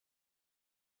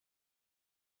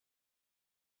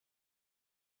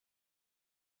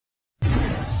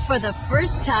For the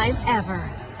first time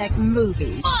ever, at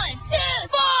movie. 1, 2,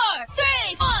 4,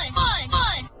 3, 1, 1,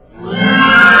 1.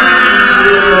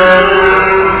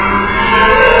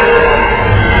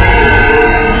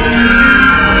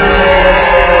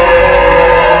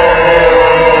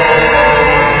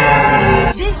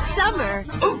 This summer,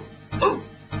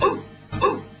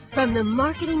 from the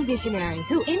marketing visionary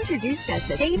who introduced us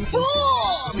to Dave.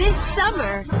 Cool! This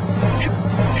summer,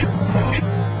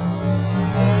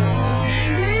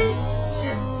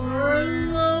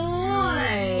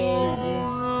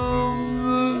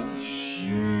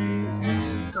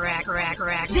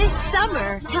 this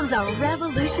summer comes a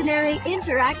revolutionary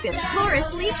interactive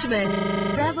Horace Leachman.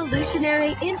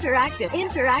 Revolutionary interactive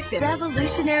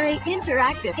revolutionary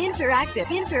interactive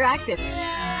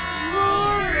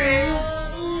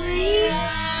Horace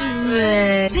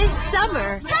Leachman. This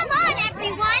summer, Come on,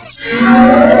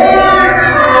 everyone!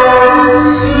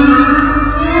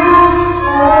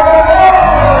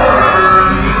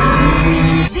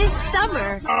 this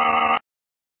summer,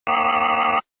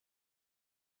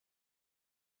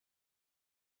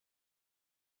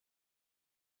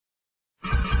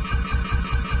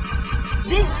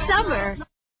 this summer,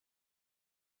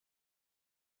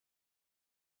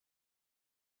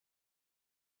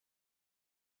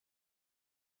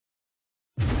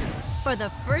 for the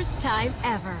first time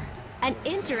ever, an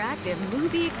interactive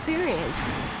movie experience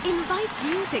invites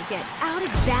you to get out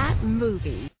of that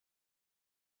movie.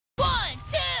 1,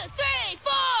 2, 3,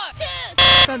 4, 2.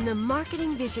 From the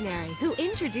marketing visionary who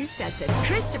introduced us to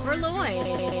Christopher Lloyd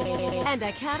and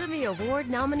Academy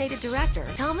Award-nominated director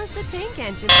Thomas the Tank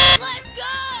Engine. Let's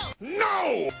go!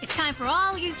 No! It's time for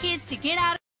all you kids to get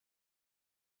out.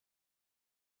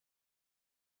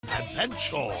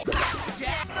 Adventure!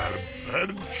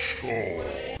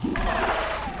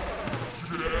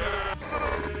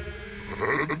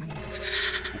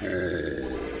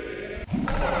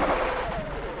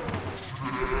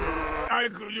 I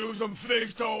could use some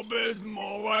fixed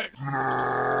Bismol, right?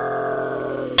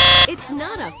 It's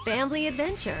not a family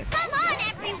adventure. Come on,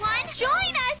 everyone!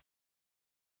 Join us!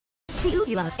 The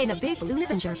Oogieloves in a Big Balloon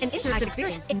Adventure, an interactive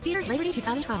experience in theaters Labor Day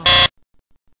 2012.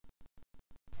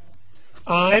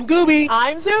 I'm Gooby.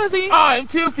 I'm Susie. I'm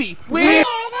Toofy. We're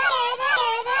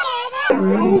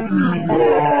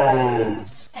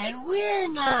And we're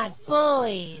not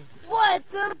bullies.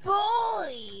 What's a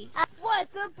bully?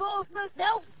 What's a bully?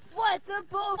 No, what's a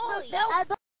bully? No.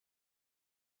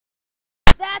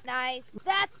 That's nice.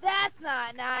 That's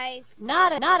not nice.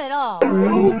 Not at all.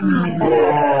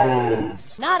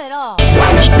 Not at all.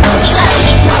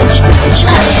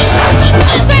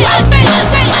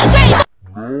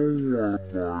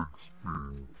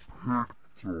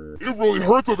 It really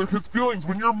hurts other kids' feelings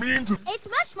when you're mean to. It's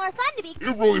much more fun to be.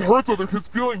 It really hurts other kids'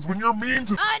 feelings when you're mean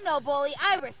to. I'm no bully.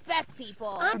 I respect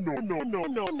people.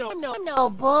 No,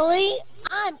 bully.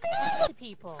 I'm to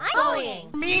people. I'm bullying.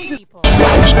 Mean to people.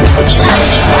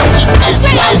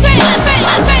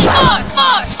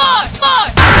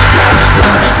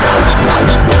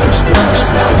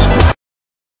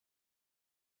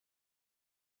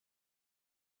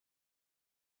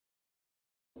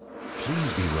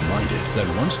 Please be reminded that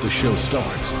once the show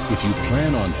starts, if you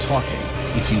plan on talking,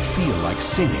 if you feel like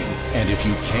singing, and if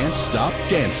you can't stop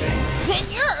dancing, Then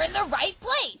you're in the right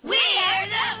place. We're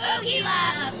the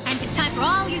Oogieloves. And it's time for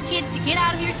all you kids to get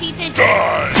out of your seats and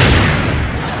Die!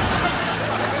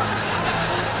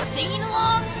 Singing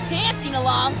along, dancing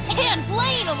along, and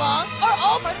playing along are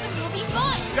all part of the movie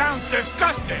fun. Sounds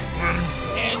disgusting!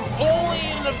 And only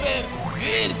in the bed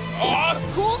is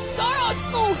awesome! Cool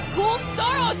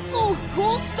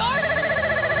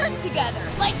stars together,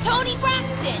 like Tony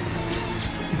Braxton.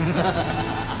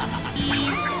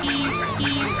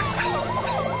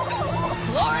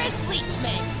 Cloris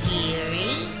Leachman.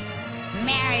 Dearie,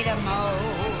 marry the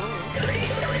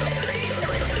mole.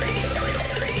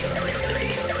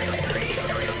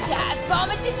 Jazz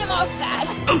Vomitism Oxash.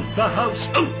 The house!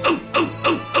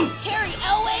 Carrie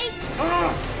Elways.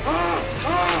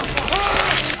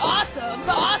 Awesome.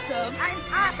 I'm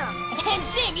awesome. And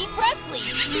Jamie Presley.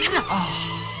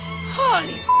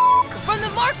 holy. From the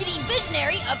marketing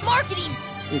visionary of marketing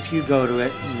If you go to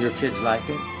it and your kids like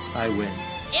it, I win.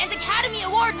 and Academy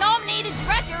Award nominated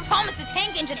director Thomas the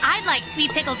Tank Engine. I'd like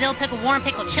sweet pickle, dill pickle, warm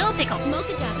pickle, chill pickle.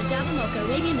 Mocha Java, Java Mocha,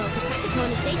 Arabian Mocha,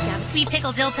 Krakatoa State Java, Sweet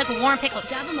pickle, dill pickle, warm pickle,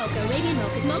 Java Mocha, Arabian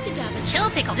Mocha, Mocha Java, chill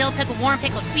pickle, dill pickle, warm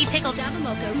pickle, sweet pickle. Java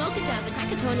Mocha, Mocha Java,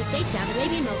 Krakatoa State Java,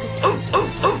 Arabian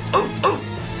Mocha.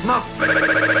 My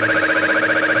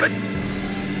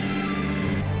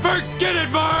Forget it,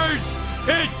 Marge!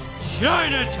 It's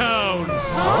Chinatown!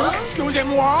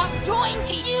 Excusez-moi? Join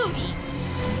Beauty,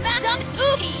 Smash Up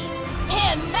Spooky, and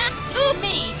and Max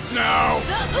Oopie. No.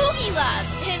 The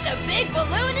Oogieloves in the Big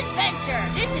Balloon Adventure.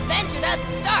 This adventure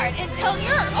doesn't start until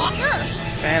you're on your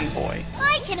Fanboy.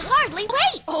 I can hardly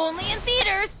wait. Only in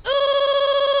theaters. Ooh.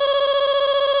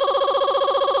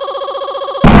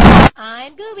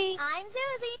 I'm Gooby. I'm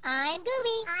Susie. I'm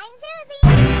Gooby. I'm Susie.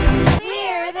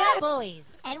 We're the boys.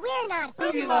 And we're not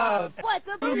Oogieloves. What's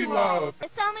a Oogieloves.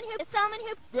 someone who That's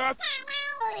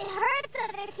it hurts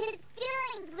other kids'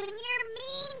 feelings when you're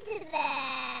mean to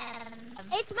them.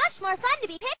 It's much more fun to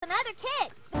be picked than other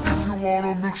kids. If you want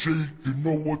a milkshake, you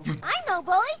know what to do. I know,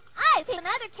 bully. I pick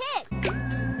another kid.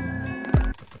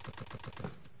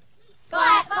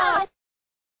 Splat boss.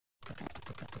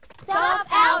 Top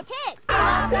out kids.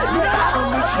 Top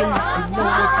out. Milkshake, you know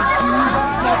what to do.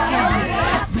 Not you.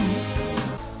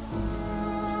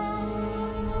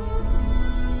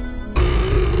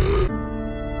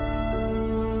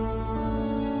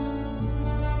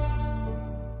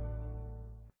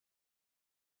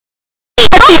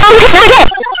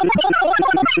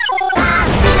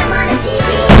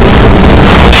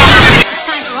 It's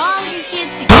time for all you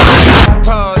kids to get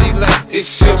Party like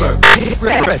it's your birthday.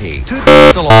 Ready to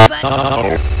dance along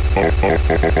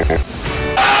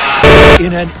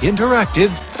in an interactive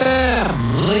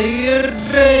family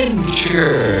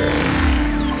adventure.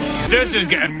 This is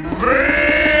getting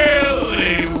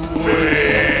really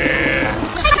weird.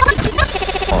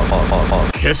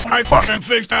 Kiss my fucking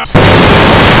face now.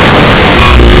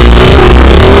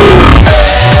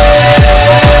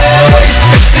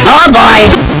 oh boy.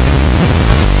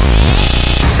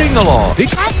 Sing along.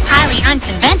 That's highly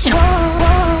unconventional.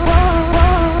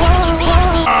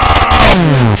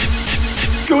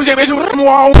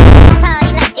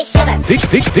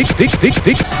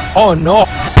 Fix. Oh no.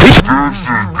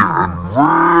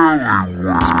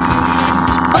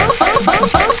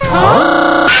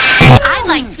 I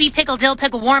like sweet pickle, dill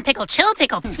pickle, warm pickle, chill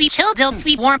pickle, sweet chill, dill,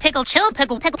 sweet warm pickle, chill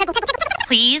pickle,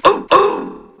 please.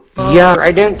 Yeah,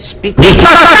 I don't speak. The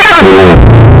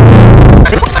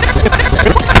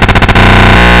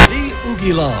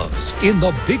Oogieloves in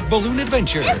the Big Balloon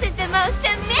Adventure. This is the most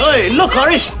amazing. Hey, look,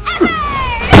 Horace.